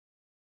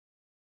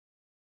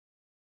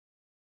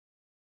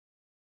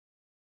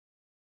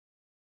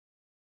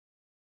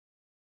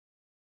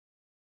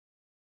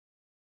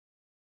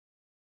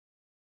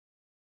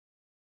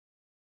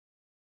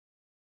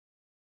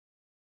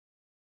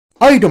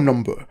Item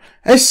Number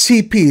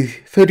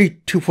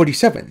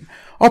SCP-3247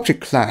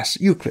 Object Class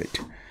Euclid.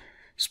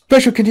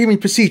 Special Containment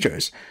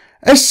Procedures.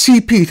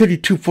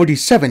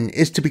 SCP-3247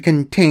 is to be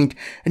contained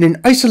in an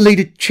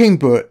isolated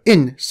chamber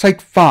in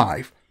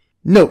Site-5.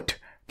 Note: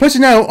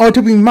 personnel are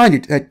to be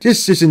reminded that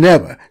this is an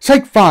error.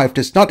 Site-5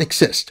 does not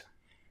exist.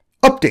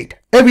 Update: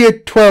 Area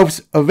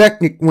 12's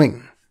Arachnid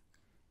Wing.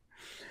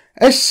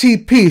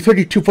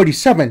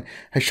 SCP-3247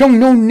 has shown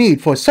no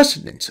need for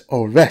sustenance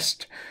or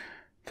rest.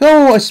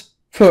 Though, as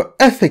per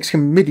Ethics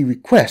Committee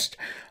request,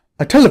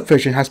 a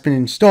television has been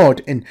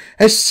installed in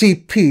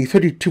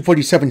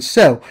SCP-3247's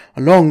cell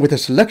along with a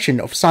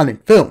selection of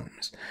silent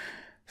films.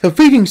 The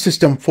feeding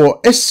system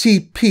for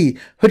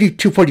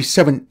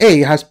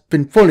SCP-3247-A has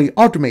been fully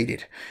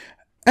automated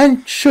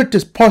and should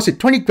deposit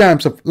 20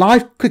 grams of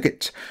live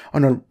crickets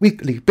on a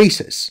weekly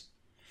basis.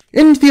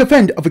 In the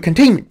event of a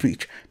containment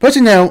breach,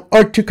 personnel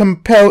are to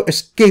compel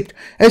escaped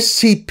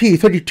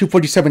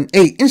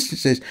SCP-3247-A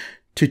instances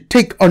to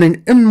take on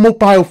an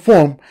immobile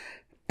form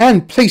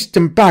and place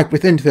them back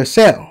within the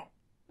cell.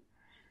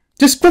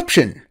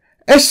 Description: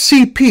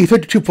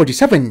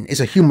 SCP-3247 is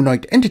a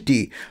humanoid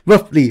entity,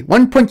 roughly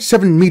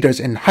 1.7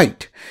 meters in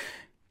height.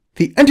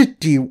 The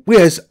entity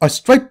wears a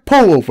striped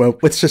pullover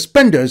with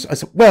suspenders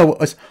as well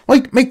as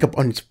white makeup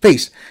on its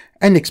face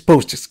and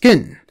exposed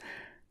skin.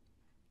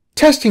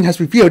 Testing has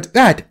revealed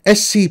that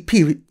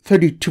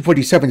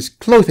SCP-3247's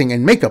clothing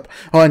and makeup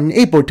are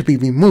unable to be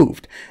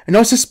removed and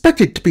are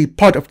suspected to be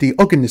part of the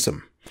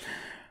organism.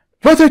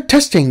 Further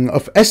testing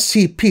of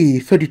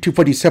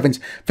SCP-3247's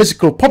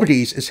physical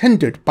properties is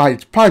hindered by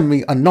its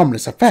primary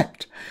anomalous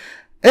effect.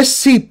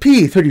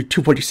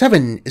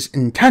 SCP-3247 is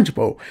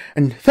intangible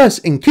and thus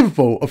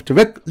incapable of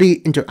directly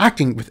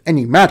interacting with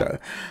any matter,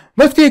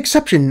 with the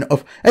exception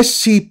of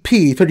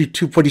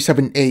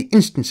SCP-3247-A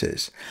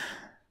instances.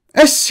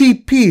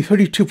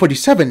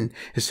 SCP-3247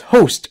 is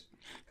host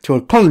to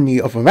a colony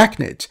of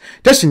arachnids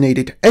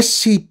designated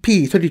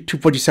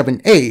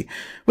SCP-3247-A,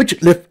 which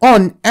live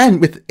on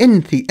and within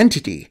the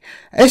entity.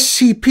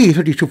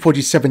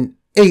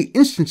 SCP-3247-A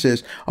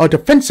instances are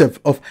defensive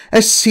of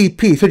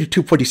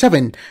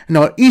SCP-3247 and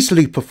are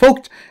easily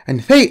provoked,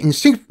 and they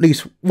instinctively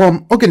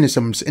swarm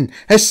organisms in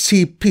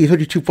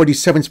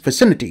SCP-3247's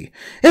vicinity.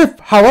 If,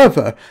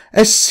 however,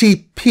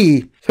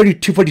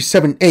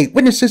 SCP-3247-A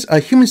witnesses a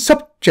human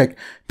subject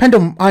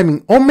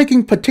pantomiming or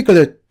making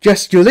particular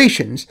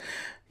gesticulations,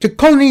 the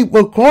colony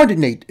will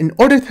coordinate and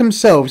order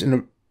themselves in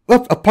a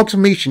rough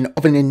approximation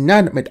of an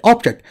inanimate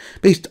object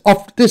based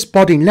off this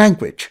body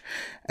language.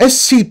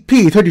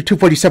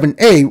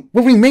 SCP-3247-A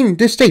will remain in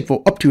this state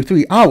for up to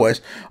 3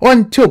 hours or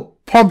until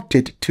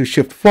prompted to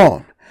shift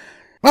form.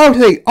 While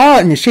they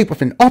are in the shape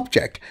of an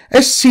object,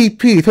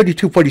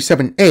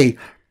 SCP-3247-A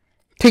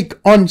take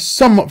on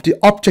some of the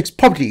object's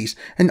properties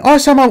and are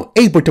somehow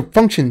able to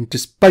function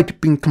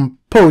despite being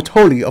composed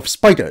wholly of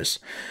spiders.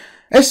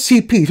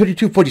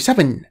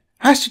 SCP-3247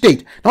 has to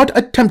date not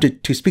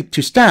attempted to speak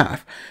to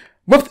staff,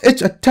 with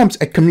its attempts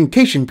at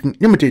communication being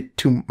limited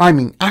to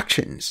miming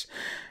actions.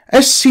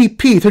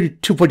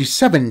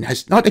 SCP-3247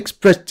 has not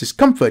expressed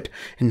discomfort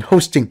in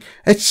hosting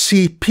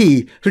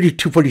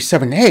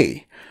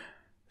SCP-3247-A,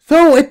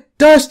 though it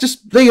does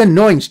display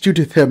annoyance due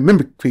to their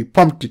mimicry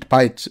prompted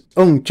by its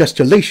own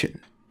gesticulation,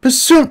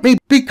 presumably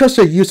because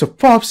the use of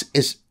props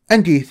is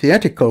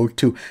antithetical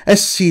to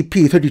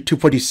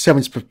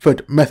SCP-3247's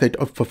preferred method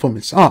of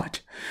performance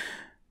art.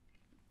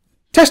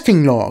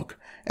 Testing Log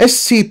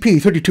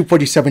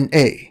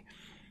SCP-3247-A.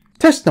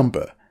 Test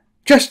Number,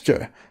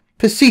 Gesture,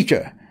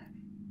 Procedure.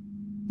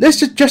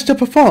 Listed gesture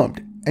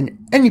performed, and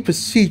any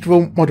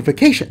procedural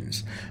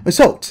modifications.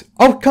 Results,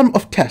 Outcome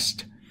of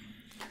Test.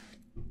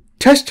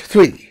 Test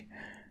 3.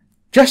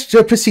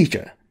 Gesture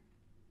Procedure.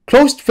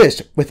 Closed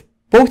fist with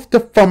both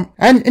the thumb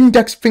and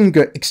index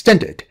finger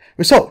extended.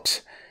 Results,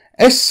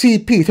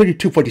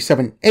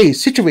 SCP-3247-A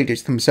situated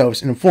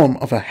themselves in the form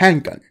of a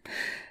handgun.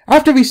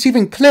 After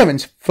receiving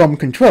clearance from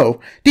Control,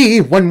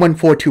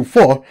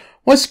 D-11424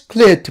 was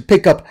cleared to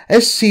pick up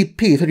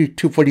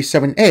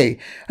SCP-3247-A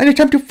and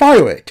attempt to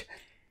fire it.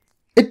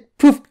 It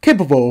proved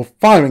capable of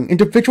firing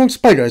individual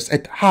spiders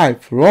at high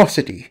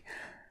velocity.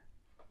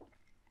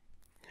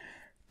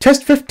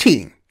 Test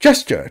 15.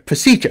 Gesture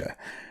Procedure.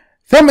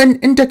 Thumb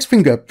and index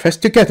finger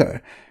pressed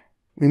together.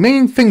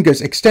 Remaining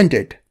fingers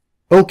extended.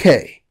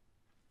 OK.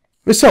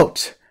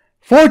 Results.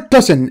 4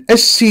 dozen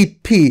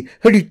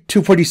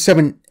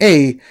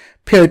SCP-3247-A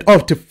paired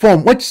off to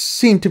form what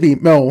seemed to be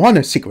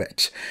marijuana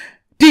cigarettes.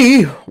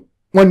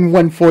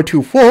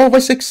 D-11424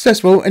 was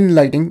successful in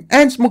lighting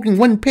and smoking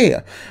 1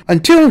 pair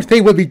until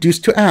they were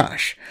reduced to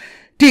ash.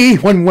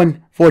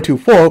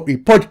 D-11424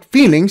 reported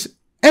feelings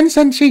and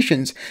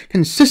sensations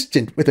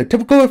consistent with the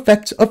typical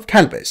effects of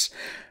cannabis,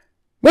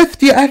 with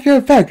the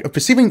accurate effect of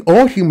perceiving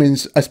all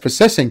humans as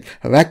possessing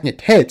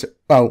arachnid heads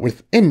while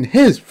within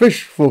his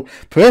visual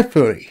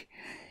periphery.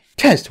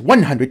 Test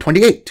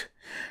 128.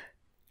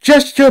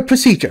 Gesture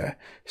Procedure.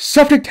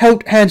 Subject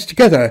held hands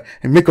together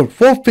and wriggled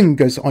 4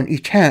 fingers on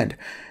each hand,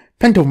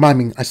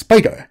 pantomiming a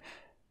spider.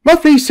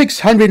 Roughly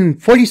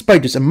 640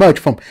 spiders emerged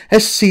from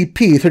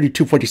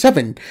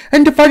SCP-3247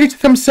 and divided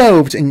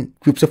themselves in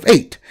groups of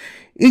 8.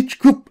 Each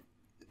group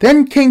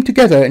then came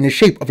together in the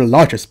shape of a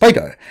larger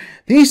spider.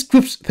 These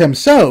groups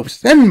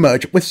themselves then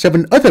merged with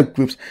 7 other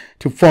groups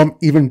to form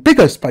even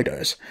bigger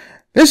spiders.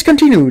 This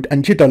continued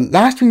until the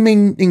last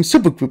remaining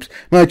supergroups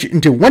merged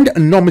into one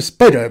enormous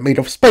spider made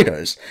of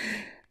spiders.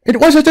 It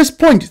was at this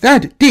point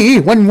that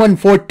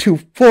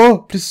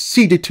D-11424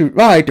 proceeded to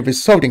ride the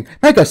resulting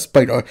mega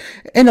spider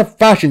in a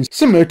fashion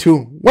similar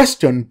to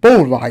Western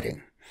bull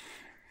riding.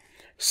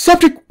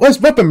 Subject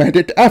was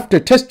reprimanded after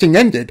testing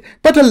ended,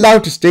 but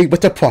allowed to stay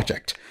with the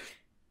project.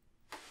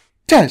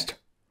 Test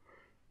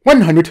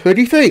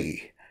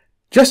 133.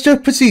 Gesture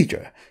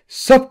procedure.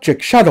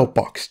 Subject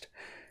shadowboxed.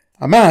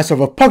 A mass of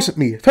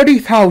approximately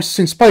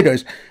 30,000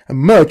 spiders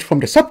emerged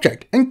from the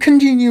subject and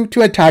continued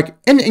to attack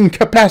and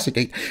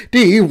incapacitate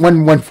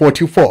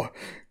D-11424.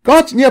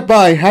 Guards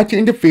nearby had to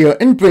interfere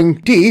and bring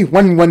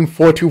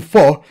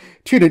D-11424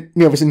 to the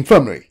nearest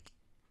infirmary.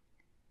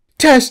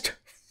 Test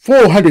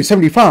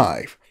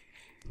 475.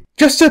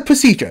 Gesture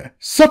procedure.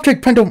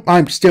 Subject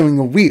pantomime steering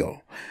a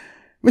wheel.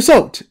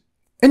 Result.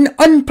 An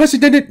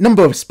unprecedented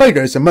number of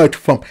spiders emerged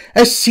from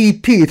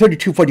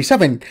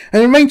SCP-3247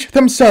 and arranged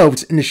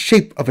themselves in the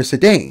shape of a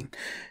sedan.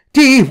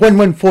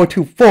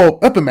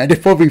 D-11424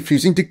 reprimanded for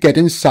refusing to get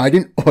inside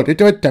in order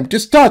to attempt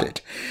to start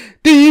it.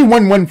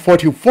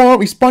 D-11424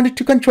 responded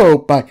to control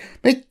by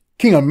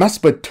making a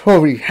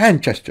masturbatory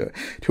hand gesture,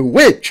 to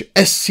which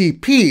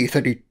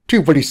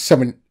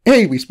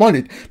SCP-3247A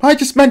responded by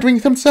dismantling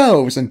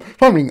themselves and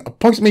forming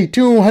approximately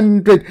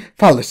 200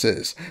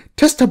 phalluses.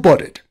 Test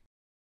aborted.